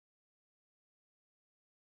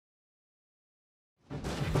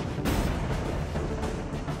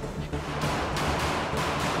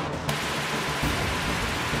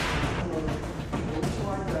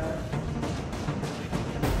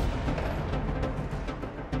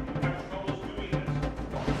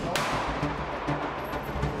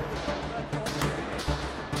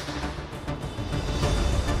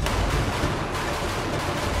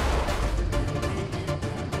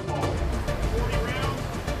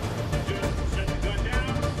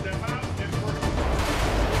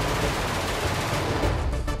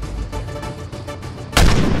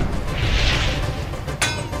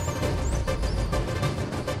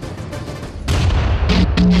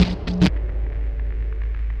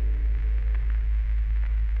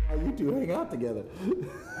two hang out together.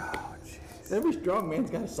 Oh, jeez. Every strong man's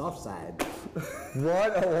got a soft side.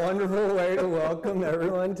 What a wonderful way to welcome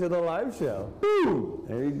everyone to the live show. Woo!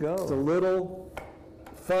 There you go. It's a little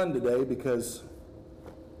fun today because,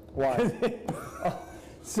 why?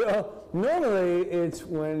 So normally it's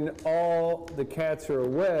when all the cats are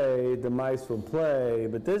away, the mice will play,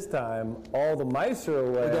 but this time all the mice are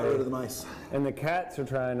away. We got rid of the mice. And the cats are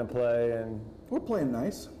trying to play, and We're playing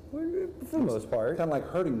nice. for the most part. Kind of like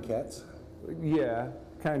herding cats. Yeah,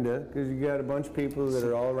 kind of, because you got a bunch of people that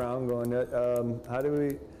are all around going, how do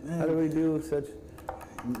we do such?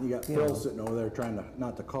 You got Phil sitting over there trying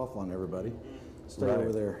not to cough on everybody. Stay Right.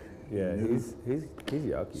 over there. Yeah, he's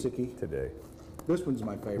yucky Sicky. today. This one's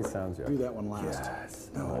my favorite. sounds Do yucky. that one last. Yes.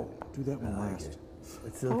 No, do that one last.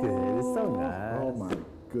 It's so good. It's so nice. Oh my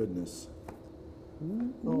goodness.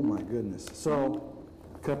 Oh my goodness. So,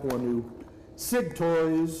 a couple of new SIG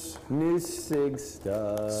toys, New SIG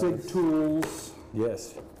stuff. SIG tools.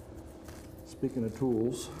 Yes. Speaking of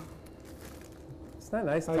tools, It's not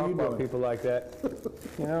nice to How talk you about doing? people like that.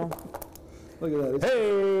 You know? look at that.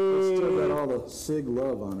 It's still got Hey! all the SIG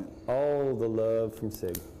love on it. All the love from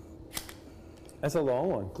SIG. That's a long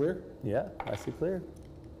one. Clear? Yeah, I see clear.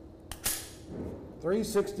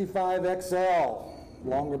 365 XL.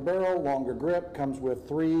 Longer barrel, longer grip. Comes with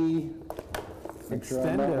three. Make sure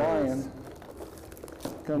I'm not Extenders. lying.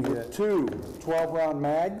 Comes with two 12-round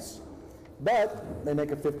mags, but they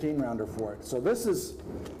make a 15-rounder for it. So this is,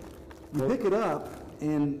 you pick it up,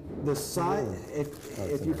 and the side,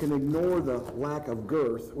 if you can ignore the lack of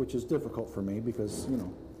girth, which is difficult for me because, you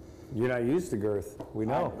know, You're not used to girth. We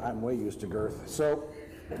know. I'm way used to girth. So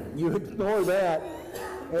you ignore that.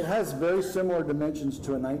 It has very similar dimensions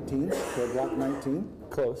to a 19, to a Glock 19,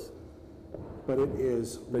 Close. but it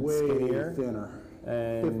is But way skinnier thinner.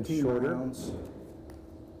 and 15 shorter. rounds.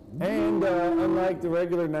 And unlike the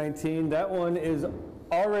regular 19, that one is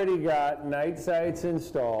already got night sights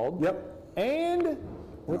installed. Yep. And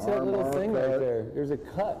what's that little RMR thing right cut. there? There's a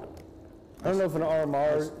cut. I don't know if an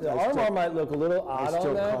RMR, the I still- RMR might look a little I odd on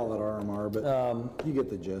still that. call it RMR, but you get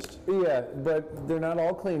the gist. Yeah, but they're not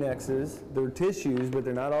all Kleenexes. They're tissues, but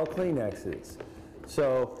they're not all Kleenexes.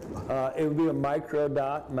 So it would be a micro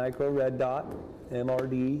red dot,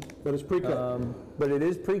 MRD. But it's pre-cut. But it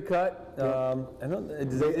is pre-cut. I don't. It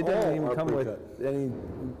doesn't all even are come with pre-cut. any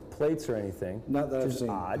plates or anything. Not that which I've is seen.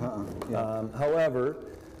 odd. Yeah. However,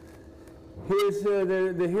 here's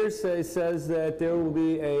the hearsay says that there will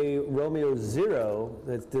be a Romeo Zero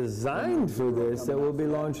that's designed for this that will be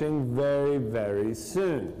launching very, very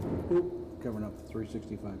soon. Oop, covering up the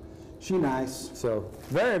 365. She nice. So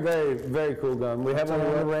very, very, very cool gun. We have one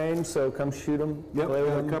on the range, so come shoot them. Yep, play with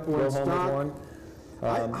got a them, couple go in home stock. with one.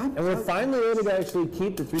 And we're finally able to actually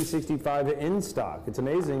keep the 365 in stock. It's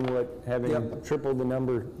amazing what having tripled the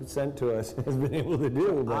number sent to us has been able to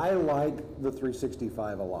do. But I like the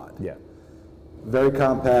 365 a lot. yeah, Very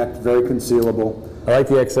compact, very concealable. I like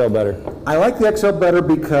the XL better. I like the XL better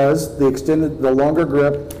because the longer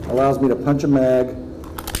grip allows me to punch a mag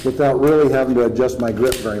without really having to adjust my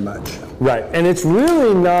grip very much. Right, and it's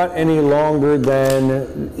really not any longer than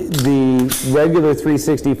the regular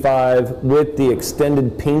 365 with the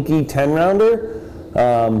extended pinky 10-rounder,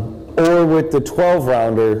 or with the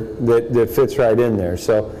 12-rounder that fits right in there.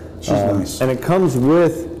 So, She's nice. And it comes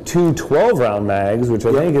with two 12-round mags, which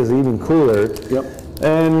I think is even cooler. Yep.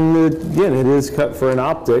 And again, it is cut for an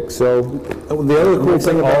optic, so The other cool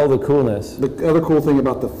thing all about the coolness. the other cool thing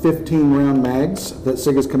about the 15-round mags that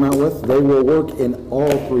SIG has come out with, they will work in all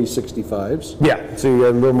 365s. Yeah, so you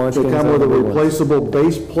got little munchkins. They come on with a the big ones. replaceable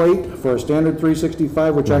base plate for a standard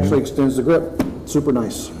 365, which actually extends the grip. Super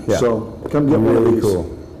nice. Yeah. So come get one of Really these.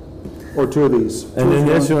 cool. Or two of these. And then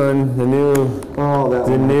this one, the that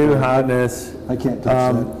one. new hotness. I can't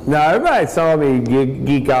touch that. Now, everybody saw me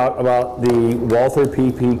geek out about the Walther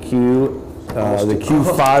PPQ, the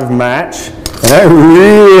Q5 match, and I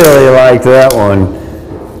really liked that one.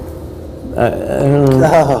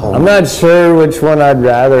 I'm not sure which one I'd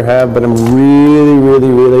rather have, but I'm really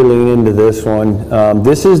leaning to this one.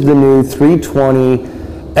 This is the new 320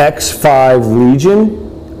 X5 Legion.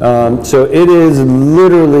 So it is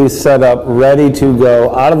literally set up, ready to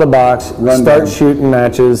go out of the box, start shooting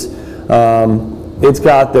matches. It's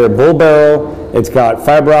got their bull barrel, it's got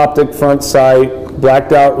fiber optic front sight,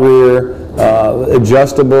 blacked out rear,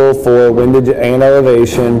 adjustable for windage and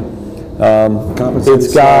elevation.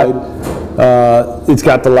 It's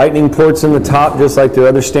got the lightning ports in the top, just like the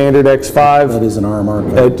other standard X5. That is an RMR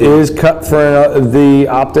gun. It is cut for the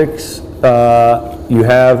optics. You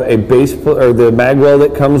have a base or the magwell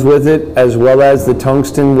that comes with it, as well as the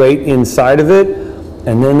tungsten weight inside of it.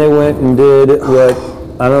 And then they went and did what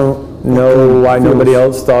know why nobody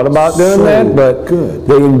else thought about doing so that, but good.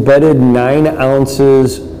 they embedded 9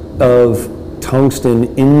 ounces of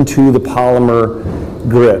tungsten into the polymer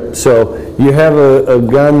grip. So you have a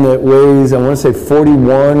gun that weighs, I want to say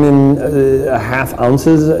 41.5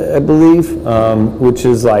 ounces, I believe, which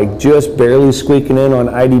is like just barely squeaking in on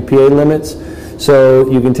IDPA limits. So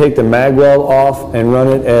you can take the mag well off and run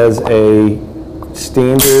it as a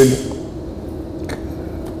standard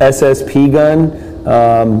SSP gun.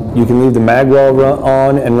 You can leave the mag well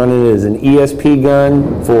on and run it as an ESP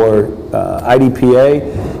gun for IDPA.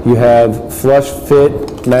 You have flush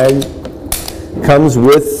fit mag, comes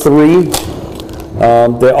with 3.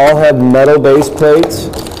 They all have metal base plates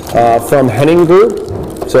from Henning Group.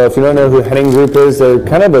 So if you don't know who Henning Group is, they're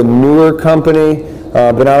kind of a newer company,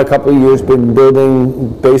 been out a couple of years, been building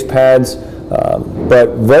base pads,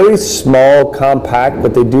 but very small, compact,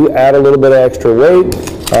 but they do add a little bit of extra weight.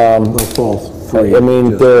 I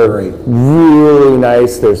mean, they're really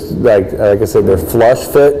nice. There's like I said, they're flush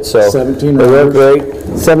fit, so 17 they work rounders.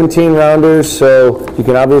 great. 17 rounders, so you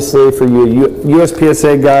can obviously, for you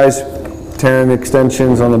USPSA guys, Terran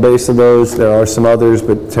extensions on the base of those. There are some others,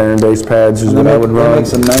 but Terran base pads is what I would run.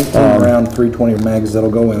 It's a 19 round 320 mags that'll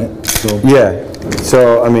go in it. So. Yeah,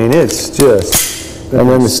 so I mean, it's just, and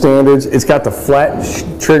then the standards, it's got the flat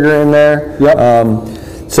trigger in there. Yep.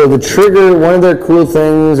 So the trigger, one of their cool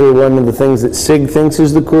things, or one of the things that SIG thinks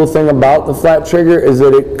is the cool thing about the flat trigger, is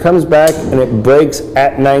that it comes back and it breaks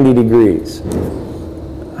at 90 degrees.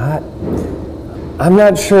 I'm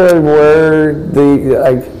not sure where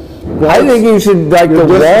I think you should, the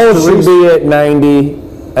wall should be at 90,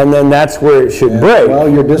 and then that's where it should break. Well,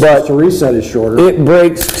 your distance to reset is shorter. It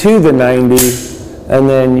breaks to the 90, and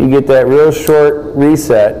then you get that real short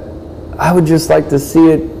reset. I would just like to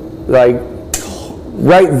see it, right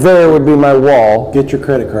there would be my wall. Get your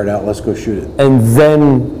credit card out, let's go shoot it. And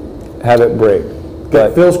then have it break.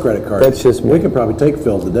 Get Phil's credit card. That's just me. We can probably take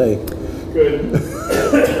Phil today. Good.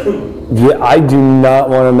 Yeah, I do not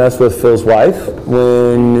want to mess with Phil's wife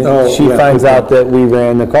when she finds out that we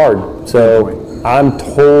ran the card. So I'm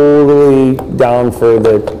totally down for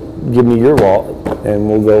give me your wallet and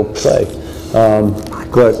we'll go play.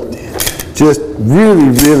 But just really,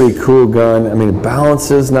 really cool gun. I mean, it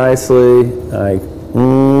balances nicely.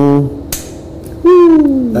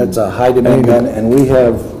 That's a high demand gun, and we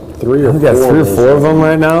have 3 or 4. We got 3 or 4 of them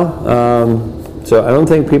right now. So I don't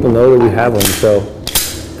think people know that we have them. So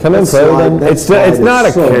come and play with them. It's not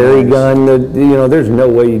a carry gun. There's no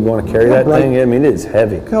way you'd want to carry that thing. I mean, it is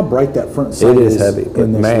heavy. Look how bright that front sight is. It is heavy, but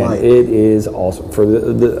man, it is awesome. For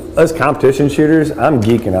us competition shooters, I'm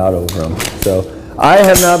geeking out over them. So I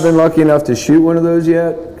have not been lucky enough to shoot one of those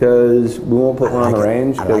yet because we won't put one on the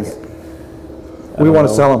range. We want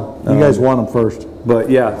to sell them. You guys want them first. But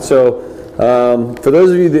yeah, so for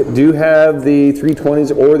those of you that do have the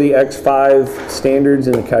 320s or the X5 standards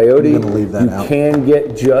in the Coyote, you can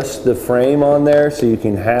get just the frame on there, so you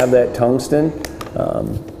can have that tungsten.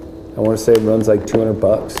 I want to say it runs like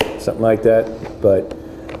 $200, something like that, but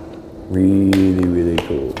really, really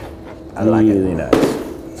cool. I like it. Really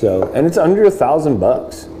nice. So, and it's under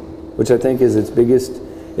 $1,000, which I think is its biggest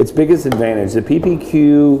advantage. The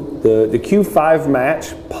PPQ, the Q5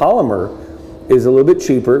 match polymer is a little bit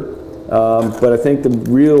cheaper, but I think the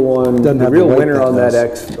real winner on that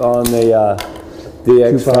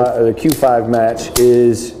the Q5 match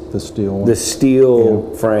is the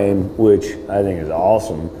steel frame, which I think is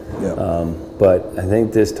awesome. Yeah. But I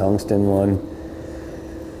think this tungsten one,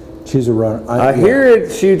 she's a runner. I hear it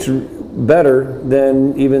shoots better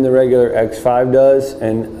than even the regular X5 does,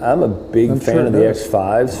 and I'm a big fan of the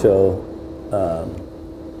X5, so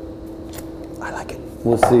I like it.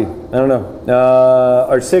 We'll see. I don't know.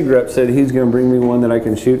 Our SIG rep said he's going to bring me one that I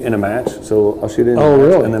can shoot in a match, so I'll shoot it in a match,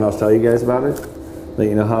 really? and then I'll tell you guys about it. Let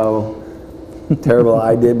you know how terrible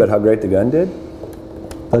I did, but how great the gun did.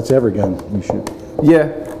 That's every gun you shoot. Yeah,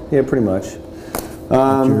 pretty much.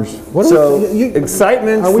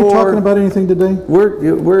 Excitement. Are we talking about anything today?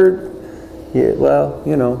 Yeah, well,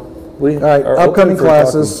 we. All right, upcoming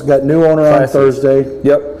classes, got new owner on Thursday.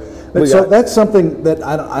 Yep. So that's something that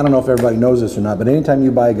I don't know if everybody knows this or not, but anytime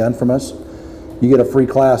you buy a gun from us, you get a free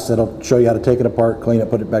class that'll show you how to take it apart, clean it,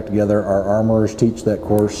 put it back together. Our armorers teach that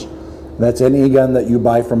course. That's any gun that you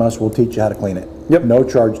buy from us, we'll teach you how to clean it. Yep. No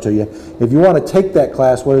charge to you. If you want to take that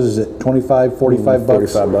class, what is it, 25, 45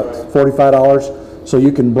 bucks? $45. $45. So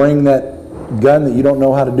you can bring that gun that you don't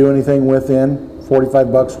know how to do anything with in,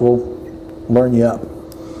 45 bucks will learn you up.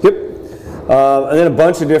 Yep. And then a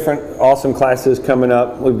bunch of different awesome classes coming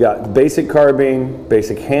up. We've got basic carbine,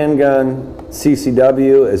 basic handgun,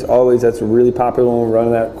 CCW, as always, that's a really popular one. We're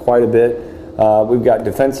running that quite a bit. We've got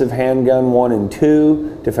defensive handgun 1 and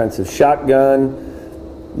 2, defensive shotgun.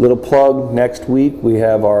 Little plug, next week we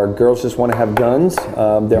have our Girls Just Want to Have Guns.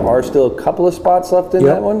 There are still a couple of spots left in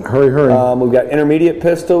that one. Hurry. We've got intermediate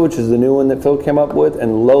pistol, which is the new one that Phil came up with,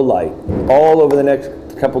 and low light, all over the next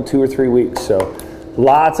couple, 2 or 3 weeks. So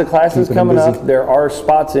lots of classes coming up. There are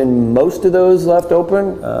spots in most of those left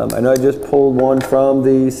open. I know I just pulled one from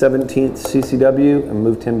the 17th CCW and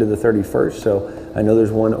moved him to the 31st. So I know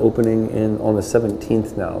there's one opening on the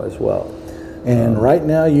 17th now as well. And right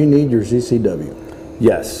now you need your CCW.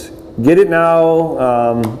 Yes, get it now.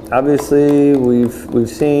 Obviously, we've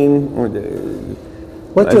seen.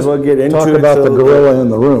 Let's just get into talk about the gorilla in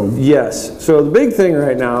the room. Yes. So the big thing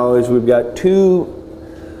right now is we've got 2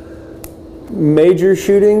 major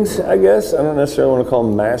shootings. I guess I don't necessarily want to call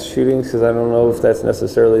them mass shootings because I don't know if that's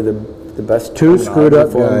necessarily the best. 2 screwed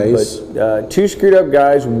up guys. But 2 screwed up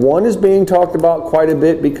guys. One is being talked about quite a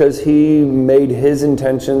bit because he made his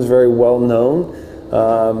intentions very well known.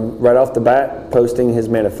 Right off the bat, posting his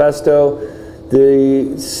manifesto.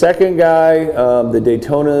 The second guy, the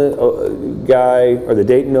Daytona guy, or the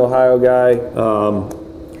Dayton, Ohio guy,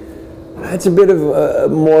 that's a bit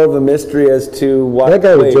of more of a mystery as to why. That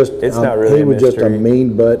guy was just, it's not really he was just a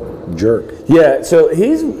mean butt jerk. Yeah, so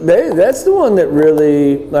that's the one that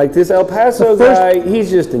really, like this El Paso guy,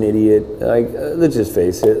 he's just an idiot. Like, let's just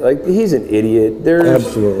face it, like he's an idiot.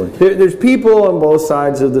 Absolutely. There's people on both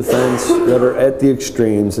sides of the fence that are at the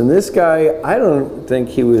extremes, and this guy, I don't think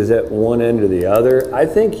he was at one end or the other. I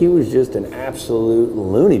think he was just an absolute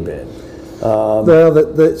loony bin. So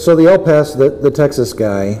the El Paso, the Texas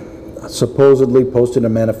guy, supposedly posted a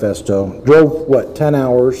manifesto, drove, 10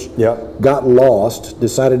 hours, got lost,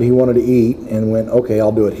 decided he wanted to eat, and went, okay,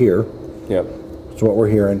 I'll do it here. Yep. That's what we're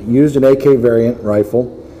hearing. Used an AK variant rifle,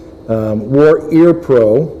 wore ear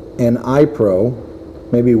pro and eye pro.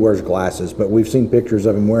 Maybe he wears glasses, but we've seen pictures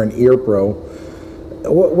of him wearing ear pro.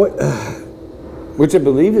 Which I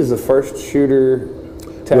believe is the first shooter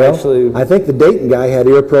to actually. I think the Dayton guy had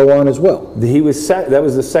ear pro on as well. That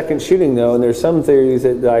was the second shooting though, and there's some theories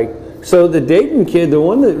that so the Dayton kid,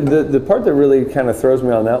 the part that really kind of throws me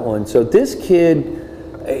on that one. So this kid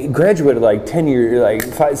graduated like 10 years, like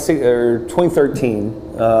 2013,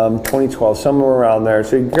 2012, somewhere around there.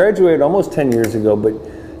 So he graduated almost 10 years ago, but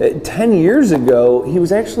 10 years ago, he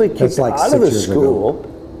was actually kicked out of the school.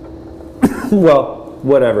 Well,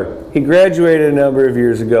 whatever. He graduated a number of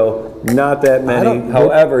years ago, not that many.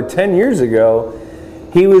 However, 10 years ago,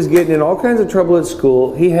 he was getting in all kinds of trouble at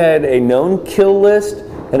school. He had a known kill list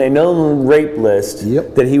and a known rape list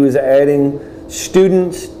that he was adding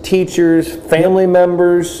students, teachers, family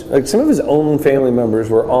members. Like some of his own family members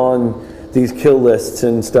were on these kill lists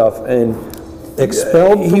and stuff. And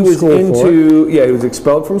expelled from he was school into, yeah, he was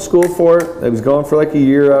expelled from school for it. He was gone for like a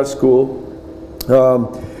year out of school.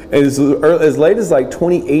 As late as like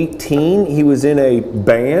 2018, he was in a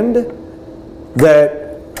band that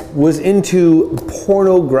was into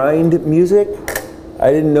porno grind music.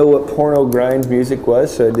 I didn't know what porno grind music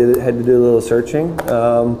was, so I had to do a little searching.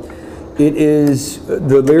 It is,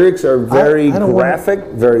 the lyrics are very graphic,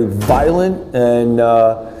 very violent, and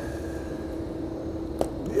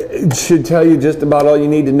it should tell you just about all you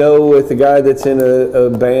need to know with the guy that's in a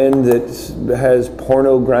band that has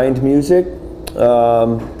porno grind music.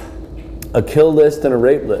 A kill list and a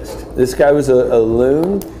rape list. This guy was a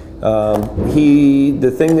loon.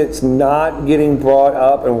 The thing that's not getting brought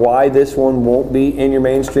up and why this one won't be in your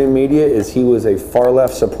mainstream media is he was a far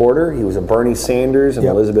left supporter. He was a Bernie Sanders and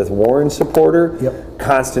Elizabeth Warren supporter.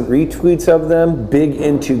 Constant retweets of them, big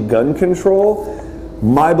into gun control.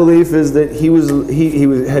 My belief is that he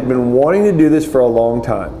had been wanting to do this for a long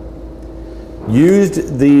time.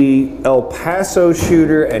 Used the El Paso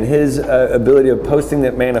shooter and his ability of posting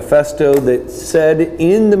that manifesto that said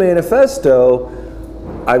in the manifesto,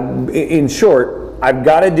 in short, I've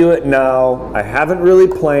got to do it now. I haven't really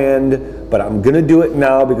planned, but I'm going to do it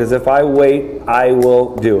now because if I wait, I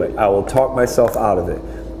will do it. I will talk myself out of it.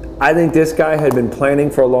 I think this guy had been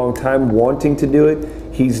planning for a long time, wanting to do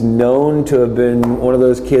it. He's known to have been one of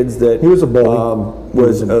those kids that he was a bully.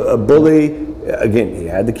 Was a bully. Again, he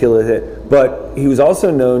had to kill it, but he was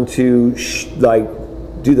also known to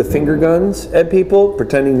do the finger guns at people,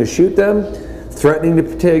 pretending to shoot them, threatening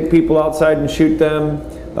to take people outside and shoot them.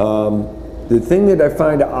 The thing that I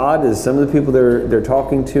find odd is some of the people they're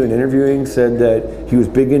talking to and interviewing said that he was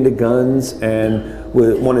big into guns and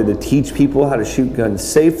wanted to teach people how to shoot guns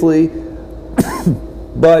safely,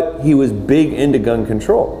 but he was big into gun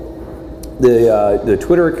control. The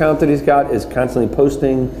Twitter account that he's got is constantly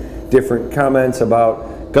posting different comments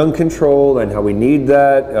about gun control and how we need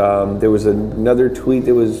that. There was another tweet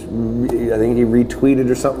that was, I think he retweeted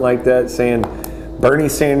or something like that, saying Bernie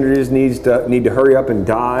Sanders need to hurry up and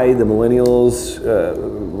die. The millennials,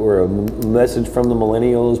 or a message from the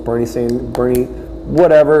millennials, Bernie,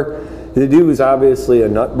 whatever. The dude was obviously a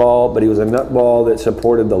nutball, but he was a nutball that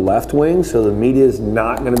supported the left wing, so the media is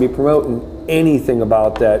not going to be promoting anything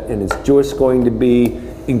about that, and it's just going to be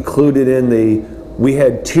included in the, we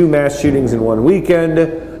had 2 mass shootings in one weekend,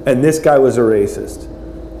 and this guy was a racist.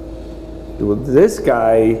 Well, this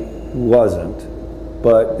guy wasn't,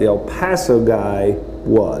 but the El Paso guy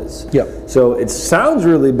was. Yep. So it sounds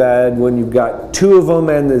really bad when you've got 2 of them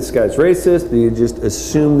and this guy's racist. You just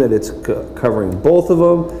assume that it's covering both of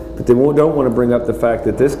them, but they don't want to bring up the fact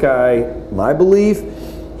that this guy, my belief,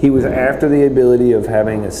 he was after the ability of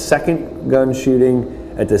having a second gun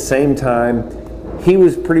shooting at the same time. He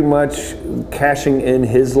was pretty much cashing in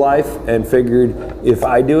his life and figured, if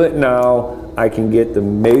I do it now, I can get the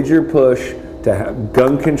major push to have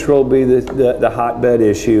gun control be the hotbed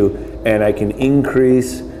issue, and I can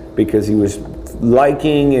increase, because he was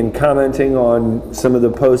liking and commenting on some of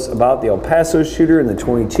the posts about the El Paso shooter and the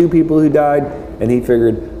 22 people who died, and he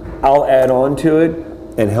figured, I'll add on to it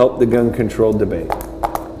and help the gun control debate.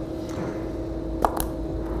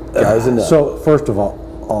 Guys, enough. So first of all,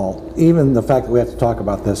 even the fact that we have to talk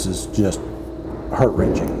about this is just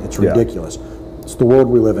heart-wrenching. It's ridiculous. Yeah. It's the world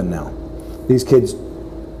we live in now. These kids,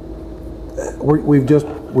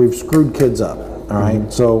 we've screwed kids up. All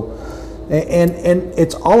right. So, and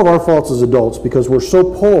it's all of our faults as adults, because we're so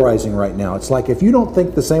polarizing right now. It's like, if you don't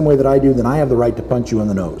think the same way that I do, then I have the right to punch you in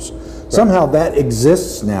the nose. Right. Somehow that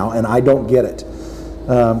exists now, and I don't get it.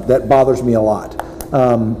 That bothers me a lot.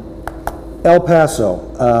 El Paso,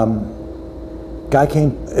 guy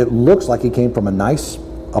came, it looks like he came from a nice,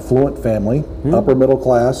 affluent family, upper middle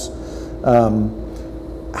class.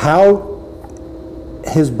 How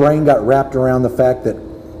his brain got wrapped around the fact that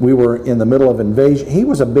we were in the middle of invasion. He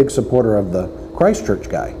was a big supporter of the Christchurch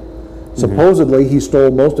guy. Supposedly he stole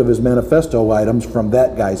most of his manifesto items from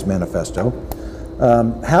that guy's manifesto.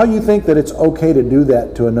 How you think that it's okay to do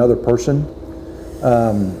that to another person,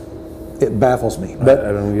 it baffles me. But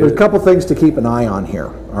there's a couple things to keep an eye on here,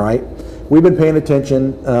 all right? We've been paying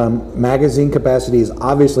attention. Magazine capacity is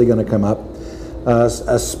obviously going to come up,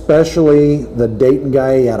 especially the Dayton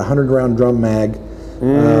guy. He had a 100-round drum mag.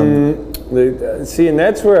 See, and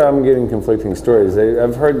that's where I'm getting conflicting stories.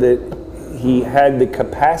 I've heard that he had the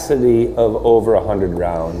capacity of over 100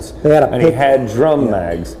 rounds, and he had drum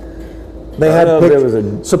mags. They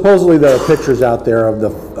had supposedly there are pictures out there of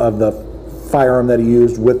the firearm that he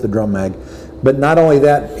used with the drum mag. But not only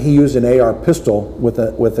that, he used an AR pistol with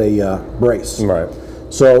a brace. Right.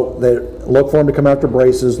 So they look for him to come after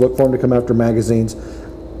braces, look for him to come after magazines.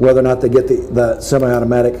 Whether or not they get the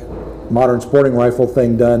semi-automatic modern sporting rifle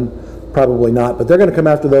thing done, probably not. But they're going to come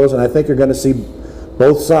after those, and I think you're going to see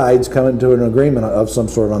both sides come into an agreement of some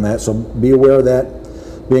sort on that. So be aware of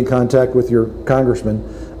that. Be in contact with your congressman.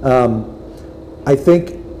 I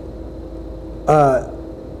think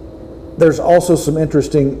there's also some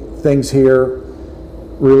interesting things here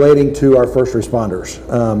relating to our first responders.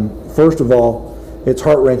 First of all, it's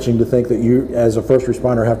heart-wrenching to think that you, as a first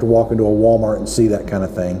responder, have to walk into a Walmart and see that kind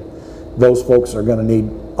of thing. Those folks are going to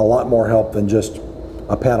need a lot more help than just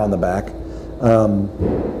a pat on the back. And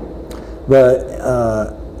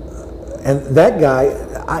that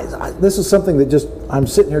guy, this is something that just, I'm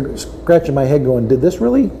sitting here scratching my head going,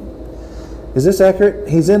 is this accurate?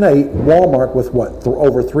 He's in a Walmart with what,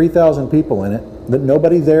 over 3,000 people in it, that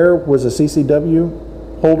nobody there was a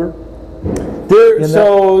CCW holder? There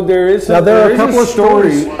is a couple of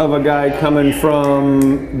stories of a guy coming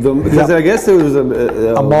from the, because I guess there was a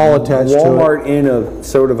mall attached Walmart to it. In a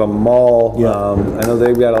sort of a mall. Yeah. I know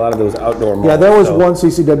they've got a lot of those outdoor malls. Yeah, there was one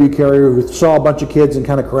CCW carrier who saw a bunch of kids and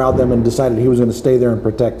kind of corralled them and decided he was going to stay there and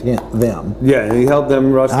protect them. Yeah, and he helped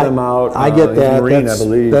them rush them out. I get that. Marine, I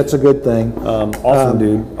believe. That's a good thing. Awesome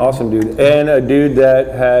dude, and a dude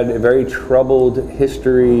that had a very troubled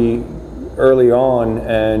history early on,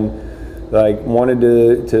 and like wanted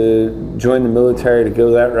to join the military to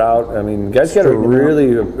go that route. I mean, the guy's got a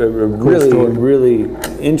really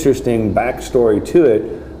interesting backstory to it,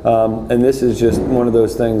 and this is just one of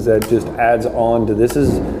those things that just adds on to this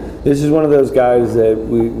is one of those guys that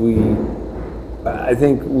I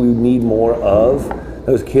think we need more of.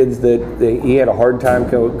 Those kids that he had a hard time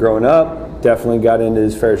growing up, definitely got into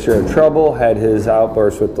his fair share of trouble, had his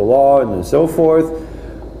outbursts with the law and so forth,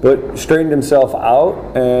 but straightened himself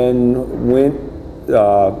out and went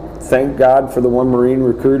thank God for the one Marine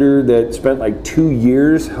recruiter that spent like 2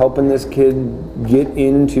 years helping this kid get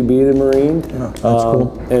into being a Marine. Yeah, that's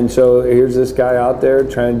cool. And so here's this guy out there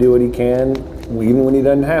trying to do what he can, even when he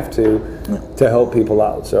doesn't have to help people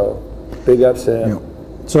out. So big ups to him. Yeah.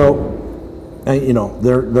 So, and, you know,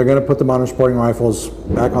 they're going to put the modern sporting rifles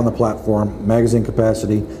back on the platform. Magazine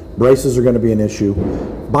capacity, braces are going to be an issue.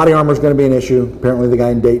 Body armor is going to be an issue. Apparently, the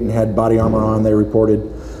guy in Dayton had body armor on. They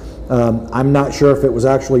reported. I'm not sure if it was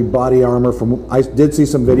actually body armor. I did see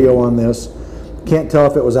some video on this. Can't tell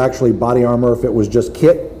if it was actually body armor, if it was just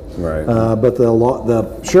kit. Right. But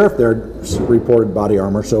the sheriff there reported body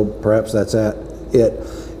armor, so perhaps that's it.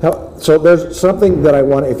 So there's something that I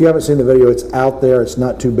want. If you haven't seen the video, it's out there. It's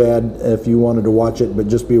not too bad if you wanted to watch it, but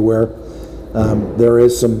just be aware there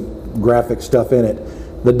is some graphic stuff in it.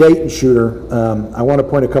 The Dayton shooter. I want to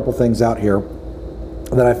point a couple things out here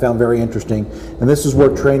that I found very interesting, and this is where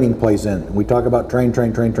training plays in. We talk about train.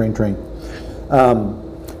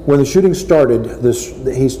 When the shooting started,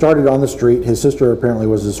 he started on the street. His sister apparently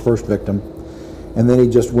was his first victim, and then he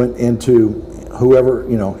just went into whoever,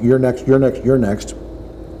 you know, you're next.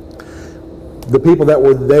 The people that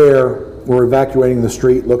were there were evacuating the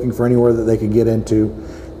street, looking for anywhere that they could get into.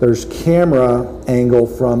 There's camera angle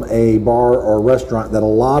from a bar or restaurant that a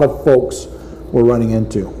lot of folks were running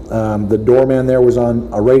into. The doorman there was on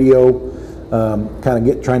a radio, trying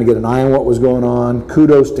to get an eye on what was going on.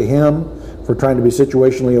 Kudos to him for trying to be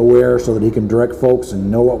situationally aware so that he can direct folks and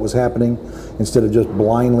know what was happening instead of just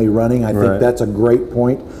blindly running. I think that's a great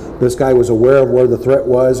point. This guy was aware of where the threat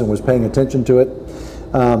was and was paying attention to it.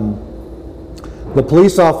 The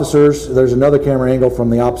police officers, there's another camera angle from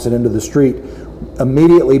the opposite end of the street,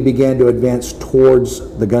 immediately began to advance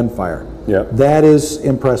towards the gunfire. Yep. That is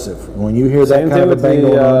impressive. When you hear Same that kind of a bang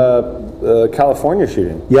going on. the California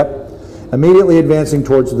shooting. Yep. Immediately advancing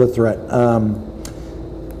towards the threat.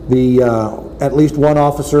 At least one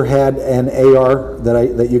officer had an AR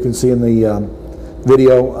that you can see in the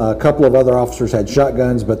video. A couple of other officers had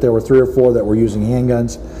shotguns, but there were 3 or 4 that were using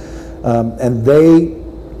handguns. And they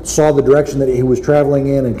saw the direction that he was traveling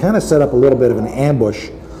in and kind of set up a little bit of an ambush.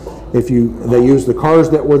 They used the cars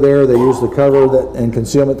that were there, they used the cover and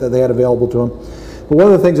concealment that they had available to them. But one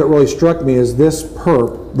of the things that really struck me is this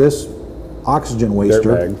perp, this oxygen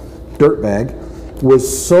waster, dirt bag,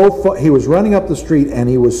 was he was running up the street and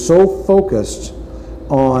he was so focused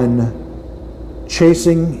on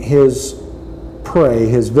chasing his prey,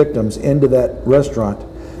 his victims, into that restaurant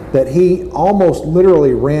that he almost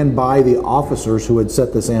literally ran by the officers who had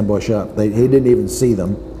set this ambush up. He didn't even see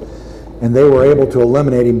them. And they were able to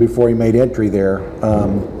eliminate him before he made entry there.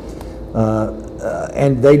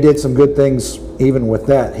 And they did some good things even with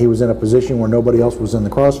that. He was in a position where nobody else was in the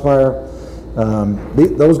crossfire.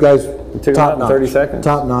 Those guys, took him out in 30 seconds.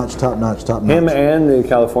 Top notch. Him and the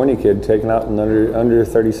California kid taken out in under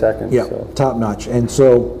 30 seconds. Yeah, so. Top notch. And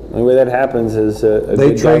so the way that happens is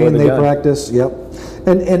they train, they practice. Yep.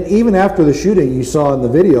 And even after the shooting, you saw in the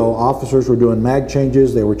video, officers were doing mag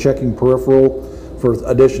changes. They were checking peripheral for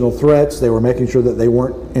additional threats. They were making sure that they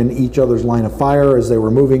weren't in each other's line of fire as they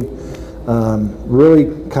were moving.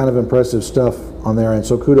 Really kind of impressive stuff on there, and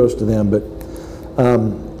so kudos to them. But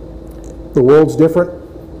the world's different.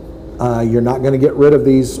 You're not going to get rid of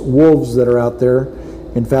these wolves that are out there.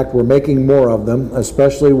 In fact, we're making more of them,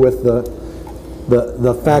 especially with the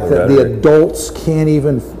fact that the adults can't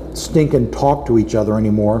even stink and talk to each other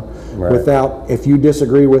anymore without, if you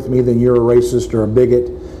disagree with me, then you're a racist or a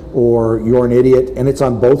bigot or you're an idiot, and it's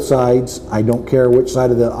on both sides. I don't care which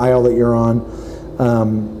side of the aisle that you're on.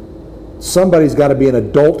 Somebody's got to be an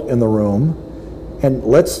adult in the room, and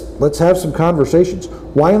let's have some conversations.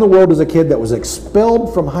 Why in the world is a kid that was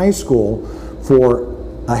expelled from high school for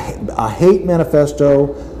a hate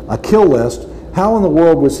manifesto, a kill list, how in the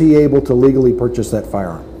world was he able to legally purchase that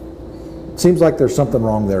firearm? Seems like there's something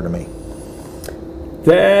wrong there to me.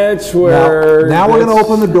 That's where... Now we're going to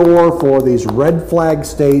open the door for these red flag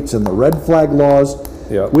states and the red flag laws.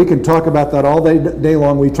 Yep. We can talk about that all day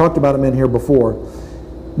long. We talked about them in here before.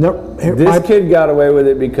 This kid got away with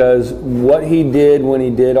it because what he did when he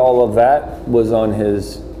did all of that was on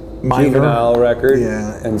his juvenile record.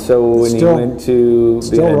 Yeah. And so when he went to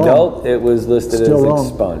be an adult, it was listed as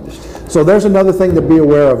expunged. So there's another thing to be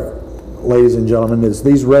aware of, ladies and gentlemen, is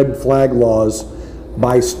these red flag laws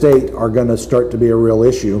by state are going to start to be a real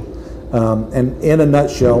issue. And in a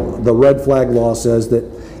nutshell, the red flag law says that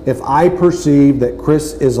if I perceive that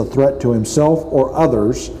Chris is a threat to himself or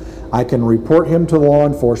others, I can report him to law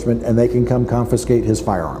enforcement and they can come confiscate his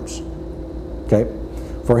firearms. Okay?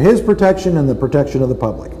 For his protection and the protection of the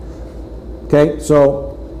public. Okay?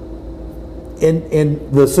 So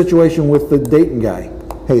in the situation with the Dayton guy,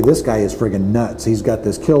 hey, this guy is friggin' nuts. He's got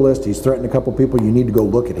this kill list. He's threatened a couple people. You need to go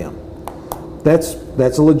look at him.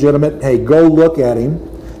 That's a legitimate, hey, go look at him,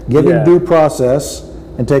 give him due process,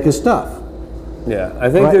 and take his stuff. Yeah, I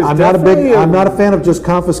think Right? I'm not a fan of just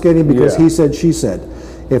confiscating because he said, she said.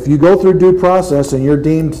 If you go through due process and you're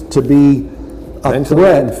deemed to be a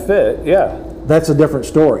threat, fit, that's a different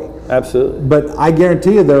story. Absolutely. But I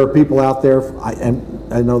guarantee you there are people out there,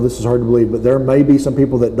 and I know this is hard to believe, but there may be some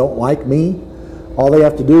people that don't like me. All they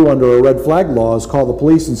have to do under a red flag law is call the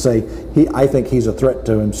police and say, I think he's a threat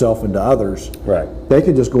to himself and to others. Right. They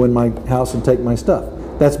can just go in my house and take my stuff.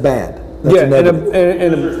 That's bad. That's Yeah, a negative.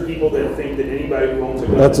 And there's people that think that anybody who owns a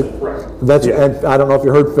gun is a threat. And I don't know if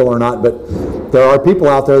you heard Phil or not, but there are people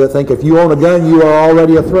out there that think if you own a gun, you are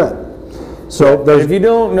already a threat. So if you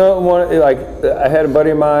don't know, like I had a buddy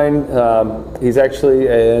of mine, he's actually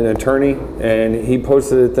an attorney, and he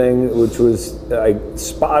posted a thing which was like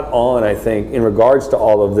spot on, I think, in regards to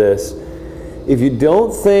all of this. If you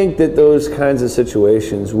don't think that those kinds of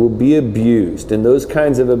situations will be abused, and those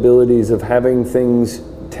kinds of abilities of having things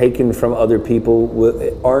taken from other people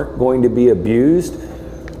aren't going to be abused,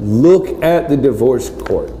 look at the divorce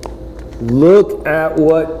court. Look at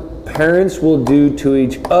what parents will do to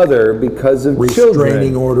each other because of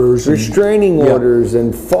restraining orders,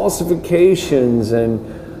 and falsifications, and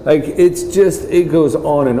like it goes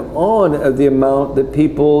on and on of the amount that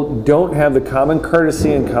people don't have the common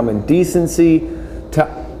courtesy and common decency to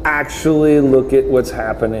actually look at what's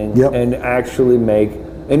happening and actually make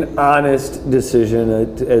an honest decision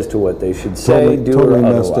as to what they should say, totally or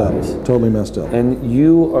messed otherwise. up. Totally messed up. And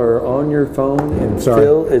you are on your phone, and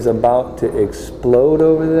Phil is about to explode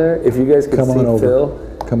over there. If you guys could see Phil,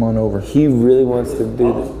 come on over. He really wants to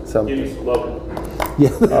do something. Give me some loving.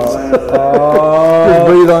 Yeah. Just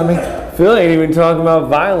breathe on me. Phil ain't even talking about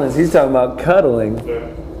violence. He's talking about cuddling,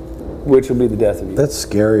 which will be the death of you. That's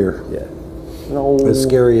scarier. Yeah. No. As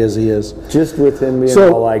scary as he is. Just with him being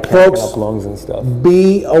all like folks, up lungs and stuff.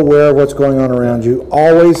 Be aware of what's going on around you.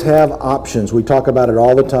 Always have options. We talk about it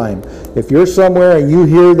all the time. If you're somewhere and you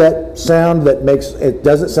hear that sound that makes, it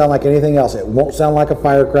doesn't sound like anything else. It won't sound like a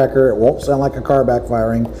firecracker. It won't sound like a car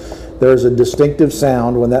backfiring. There's a distinctive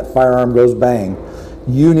sound when that firearm goes bang.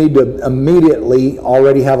 You need to immediately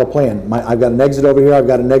already have a plan. I've got an exit over here. I've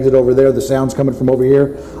got an exit over there. The sound's coming from over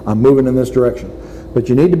here. I'm moving in this direction. But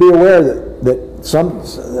you need to be aware that some,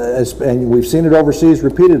 and we've seen it overseas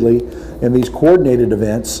repeatedly in these coordinated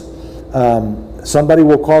events, somebody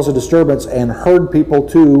will cause a disturbance and herd people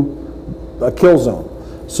to a kill zone.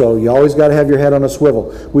 So you always got to have your head on a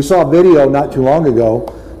swivel. We saw a video not too long ago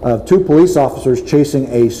of 2 police officers chasing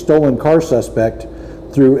a stolen car suspect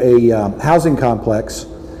through a housing complex,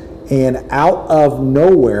 and out of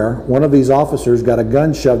nowhere, one of these officers got a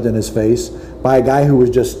gun shoved in his face by a guy who was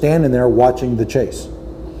just standing there watching the chase.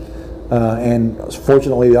 And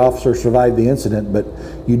fortunately, the officer survived the incident, but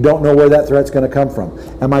you don't know where that threat's going to come from.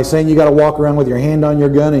 Am I saying you got to walk around with your hand on your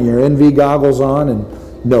gun and your NV goggles on? And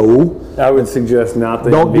no. I would suggest not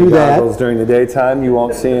the Don't NV do that. goggles during the daytime. You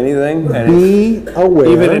won't see anything. And be aware.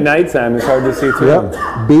 Even at nighttime, it's hard to see through them.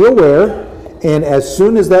 Be aware. And as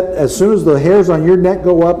soon as the hairs on your neck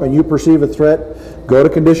go up and you perceive a threat, go to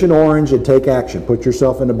condition orange and take action. Put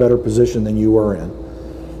yourself in a better position than you were in.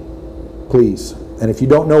 Please. And if you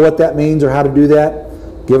don't know what that means or how to do that,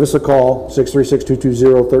 give us a call,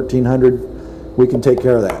 636-220-1300. We can take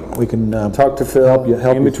care of that. We can talk to Phil. Help in you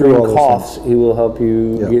between through all those coughs, things. he will help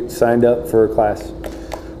you get signed up for a class.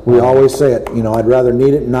 We always say it. You know, I'd rather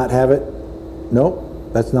need it and not have it. Nope.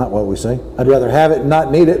 That's not what we say. I'd rather have it and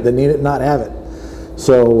not need it than need it and not have it.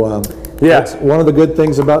 So that's one of the good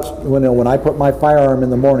things about when I put my firearm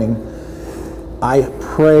in the morning, I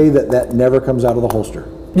pray that never comes out of the holster.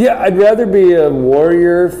 Yeah, I'd rather be a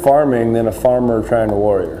warrior farming than a farmer trying to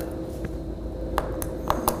warrior.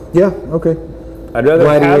 Yeah, okay. I'd rather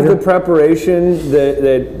have the preparation that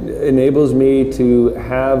enables me to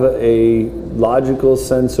have a logical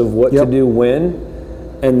sense of what to do when,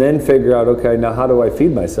 and then figure out, okay, now how do I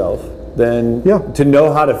feed myself? Than to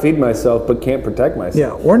know how to feed myself but can't protect myself.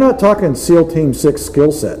 Yeah, we're not talking SEAL Team 6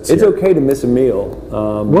 skill sets. It's okay to miss a meal.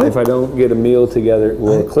 If I don't get a meal together,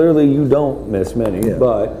 well, clearly you don't miss many,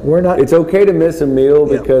 but it's okay to miss a meal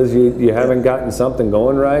because you haven't gotten something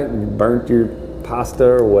going right, you burnt your pasta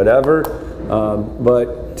or whatever.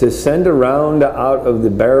 But to send a round out of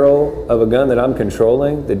the barrel of a gun that I'm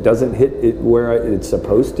controlling that doesn't hit it where it's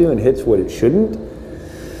supposed to and hits what it shouldn't,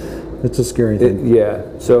 it's a scary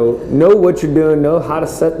thing. So know what you're doing, know how to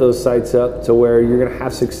set those sights up to where you're going to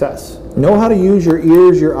have success. Know how to use your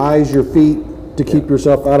ears, your eyes, your feet to keep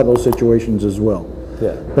yourself out of those situations as well.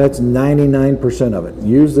 Yeah. That's 99% of it.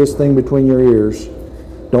 Use this thing between your ears.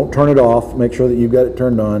 Don't turn it off. Make sure that you've got it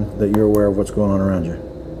turned on, that you're aware of what's going on around you.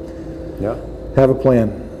 Yeah. Have a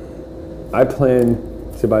plan. I plan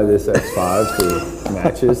to buy this X5 for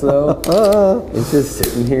matches, though. It's just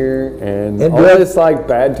sitting here, and all this like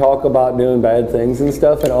bad talk about doing bad things and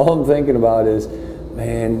stuff, and all I'm thinking about is,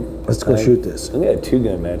 man, let's go shoot this. I'm gonna have a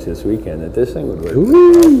 2-gun match this weekend that this thing would work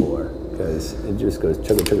well for, because it just goes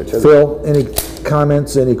chugga chugga chugga. Phil, any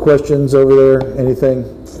comments, any questions over there, anything?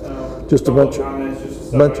 Just a bunch of comments, just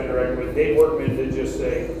stuff I interact with. Dave Workman did just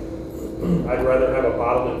say, I'd rather have a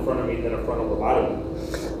bottle in front of me than a front of a bottle.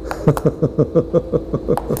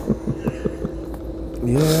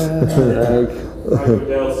 Yeah. Mike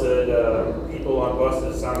Goodell said people on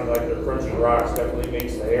buses sounding like they're crunching rocks definitely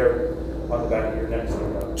makes the hair on the back of your neck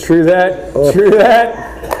stand up. True that. Oh. True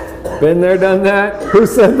that. Been there, done that. Who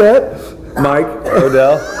said that? Mike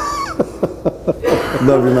Odell.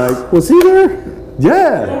 Love you, Mike. Was he there?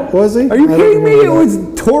 Yeah. Was he? Are you kidding me? It was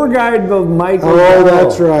tour guide of Mike Odell. Oh,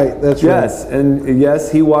 that's right. That's right. Yes, and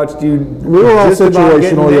yes, he watched you. We were all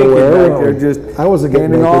situationally aware. They're just I wasn't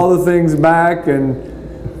getting handing all the things back, and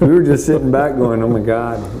we were just sitting back going, "Oh my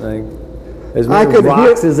God!" Like as many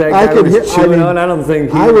rocks as that guy was chewing on. I don't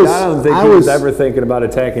think he was ever thinking about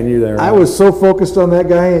attacking you there. I was so focused on that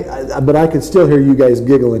guy, but I could still hear you guys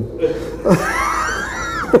giggling.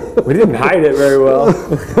 We didn't hide it very well.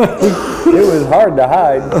 It was hard to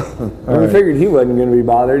hide. We figured he wasn't going to be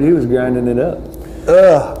bothered. He was grinding it up.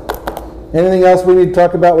 Anything else we need to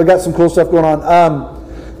talk about? We got some cool stuff going on.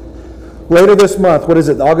 Later this month, what is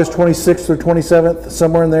it? August 26th or 27th,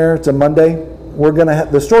 somewhere in there. It's a Monday. We're gonna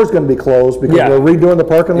the store's gonna be closed because we're redoing the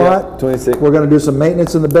parking lot. 26. We're gonna do some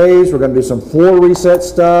maintenance in the bays. We're gonna do some floor reset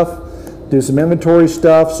stuff, do some inventory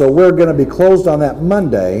stuff. So we're gonna be closed on that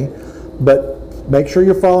Monday, but make sure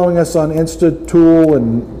you're following us on InstaTool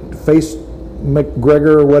and Face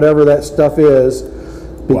McGregor or whatever that stuff is,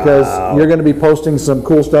 because you're going to be posting some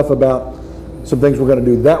cool stuff about some things we're going to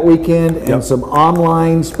do that weekend and some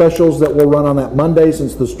online specials that we'll run on that Monday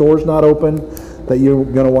since the store's not open that you're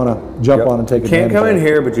going to want to jump on and take advantage of. Can't come in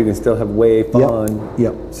here, but you can still have way fun.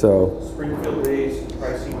 Yep. So Springfield Days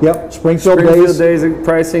pricing. Yep. Springfield Days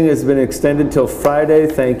pricing has been extended till Friday.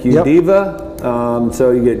 Thank you, Diva.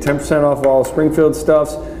 So you get 10% off all Springfield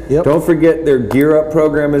stuffs. Don't forget their Gear Up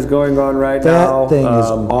program is going on right now. That thing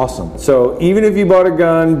is awesome. So even if you bought a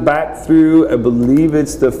gun back through, I believe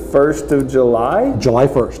it's the 1st of July? July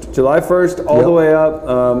 1st. July 1st all the way up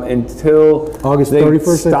until August they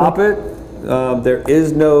 31st, stop it. There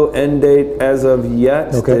is no end date as of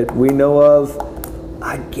yet that we know of.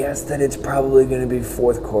 I guess that it's probably going to be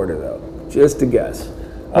 4th quarter though, just a guess.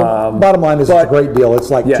 Bottom line is it's a great deal. It's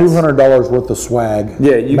like $200 worth of swag.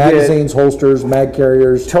 Yeah, you magazines, holsters, mag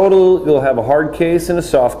carriers. Total, you'll have a hard case and a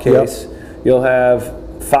soft case. You'll have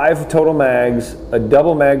 5 total mags, a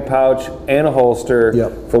double mag pouch, and a holster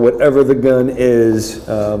for whatever the gun is.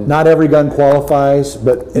 Not every gun qualifies,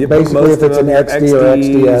 but basically if it's an XD or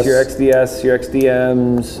XDS. Your XDS, your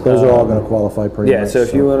XDMs. Those are all going to qualify pretty much. So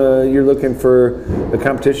if you're looking for a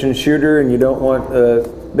competition shooter and you don't want a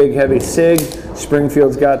big heavy SIG,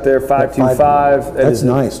 Springfield's got their 525. That's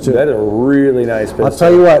nice too. That is a really nice pistol. I'll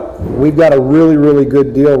tell you what, we've got a really, really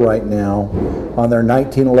good deal right now on their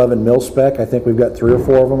 1911 mil spec. I think we've got 3 or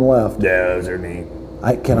 4 of them left. Yeah, those are neat.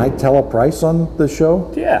 Can I tell a price on the show?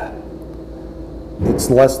 Yeah. It's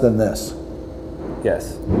less than this.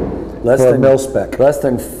 Yes. Less than mil spec. Less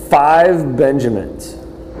than 5 Benjamins.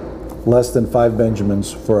 Less than 5 Benjamins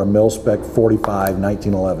for a mil spec 45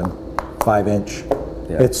 1911 5-inch.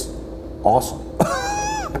 It's awesome.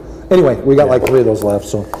 Anyway, we got like 3 of those left,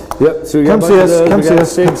 so. Yep, so we got come see us, come see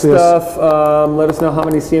us, come see us. Let us know how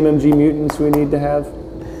many CMMG mutants we need to have.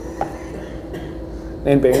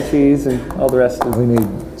 And Banshees and all the rest of it. We need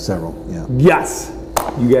several, Yes!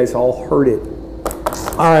 You guys all heard it.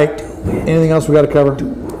 All right, anything else we got to cover? Do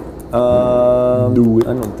it.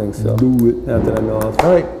 I don't think so. Do it. Not that I know of.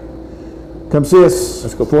 All right. Come see us.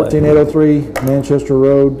 Let's go 14803 Manchester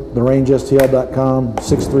Road, therangestl.com,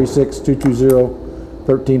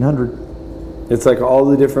 636-220-1300. It's like all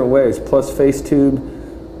the different ways, plus FaceTube,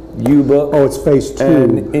 U-Book. Oh, it's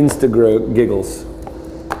FaceTube. And Giggles.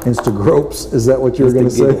 Instagropes, is that what you were going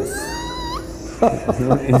to say?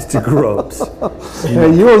 Instagropes.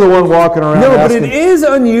 Hey, you were the one walking around but it is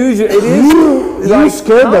unusual. It is. You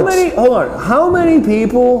scared them. Hold on. How many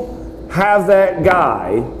people have that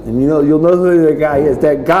guy, and you'll know who that guy is,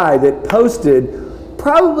 that guy that posted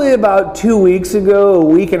probably about 2 weeks ago, a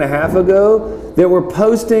week and a half ago, that were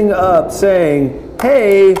posting up saying,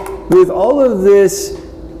 hey, with all of this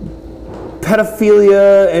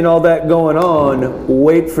pedophilia and all that going on,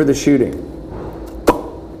 wait for the shooting.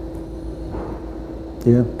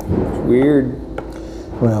 Yeah. It's weird.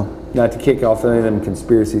 Well, not to kick off any of them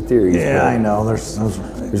conspiracy theories. yeah, I know. There's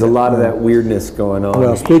a lot of that weirdness going on.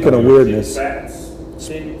 Well, speaking of weirdness,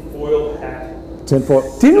 Tinfoil hat.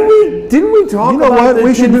 tinfoil. Didn't we talk You know about what? the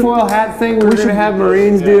We should do- tinfoil hat thing? We're going to have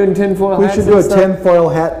Marines doing tinfoil We hats. should do a and stuff? tinfoil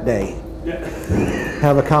hat day.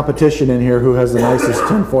 Have a competition in here who has the nicest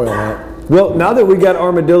tinfoil hat. Well, now that we got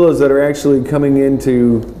armadillos that are actually coming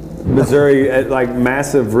into Missouri at like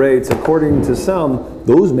massive rates, according to some,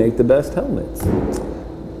 those make the best helmets.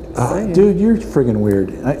 Dude, you're friggin' weird.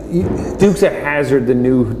 Dukes of Hazzard, the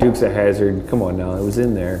new Dukes of Hazzard. Come on now, it was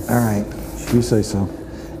in there. All right, you say so.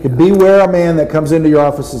 Beware a man that comes into your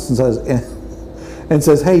office and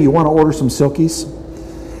says, "Hey, you want to order some silkies?"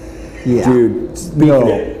 Yeah, Dude, speaking No.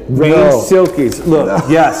 of range No. silkies, look,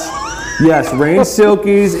 yes, range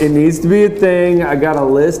silkies, it needs to be a thing. I got a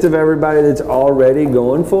list of everybody that's already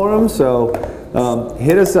going for them, so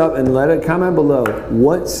hit us up and comment below.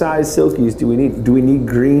 What size silkies do we need? Do we need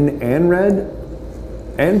green and red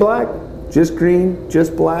and black? Just green,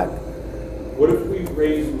 just black? What if we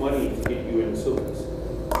raise money to get you in silkies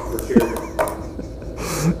for charity?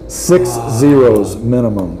 6 zeros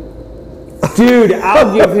minimum. Dude,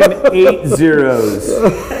 I'll give him 8 zeros.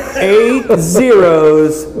 8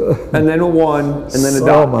 zeros, and then a 1, and then a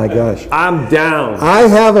dot. Oh my gosh. I'm down. I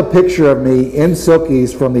have a picture of me in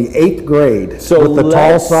silkies from the 8th grade So with the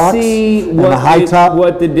tall let's socks see and the high top.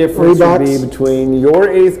 what the difference would be Reeboks. between your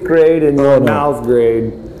 8th grade and your no. 9th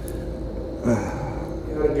grade. You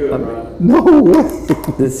gotta do it, Ron. No way.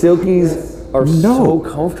 The silkies are No. so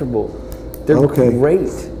comfortable. They're Okay. great.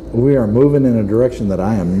 We are moving in a direction that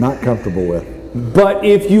I am not comfortable with. But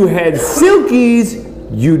if you had silkies,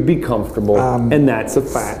 you'd be comfortable, and that's a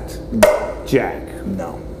fact. Jack.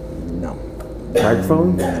 No.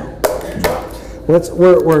 Microphone?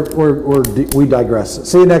 We digress.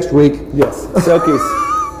 See you next week. Yes. Silkies.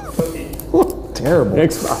 Terrible.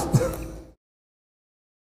 Next spot.